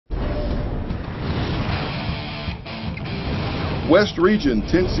West Region,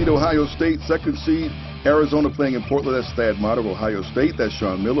 10 seed Ohio State, 2nd seed Arizona playing in Portland. That's Thad Matta of Ohio State. That's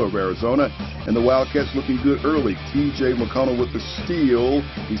Sean Miller of Arizona. And the Wildcats looking good early. TJ McConnell with the steal.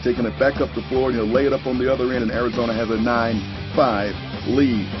 He's taking it back up the floor, and he'll lay it up on the other end, and Arizona has a 9-5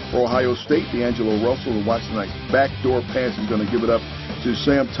 lead. For Ohio State, D'Angelo Russell, and watch the nice backdoor pass. He's going to give it up to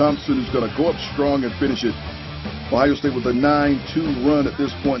Sam Thompson, who's going to go up strong and finish it. Ohio State with a 9-2 run at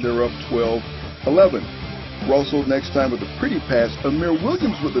this point. They're up 12-11. Russell next time with a pretty pass. Amir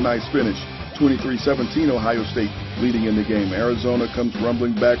Williams with a nice finish. 23-17, Ohio State leading in the game. Arizona comes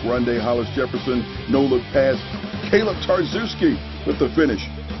rumbling back. Rondé Hollis-Jefferson, no-look pass. Caleb Tarczewski with the finish.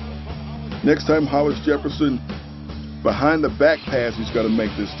 Next time, Hollis-Jefferson behind the back pass he's going to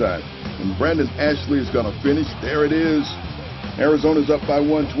make this time. And Brandon Ashley is going to finish. There it is. Arizona's up by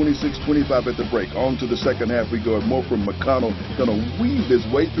 1, 26-25 at the break. On to the second half we go. And more from McConnell. Going to weave his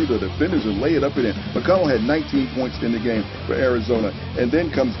way through the defenders and lay it up and in. McConnell had 19 points in the game for Arizona. And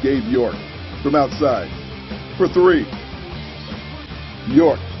then comes Gabe York from outside for 3.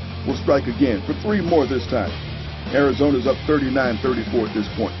 York will strike again for 3 more this time. Arizona's up 39-34 at this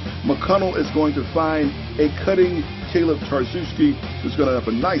point. McConnell is going to find a cutting Caleb Tarczewski, who's going to have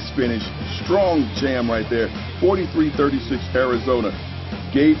a nice finish. Strong jam right there. 43-36 Arizona.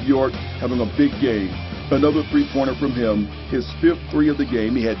 Gabe York having a big game. Another three-pointer from him. His 5th 3 of the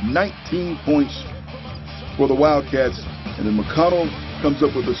game. He had 19 points for the Wildcats. And then McConnell comes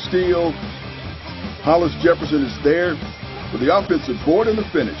up with a steal. Hollis-Jefferson is there for the offensive board and the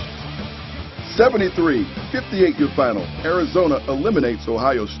finish. 73-58 your final. Arizona eliminates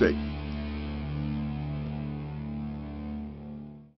Ohio State.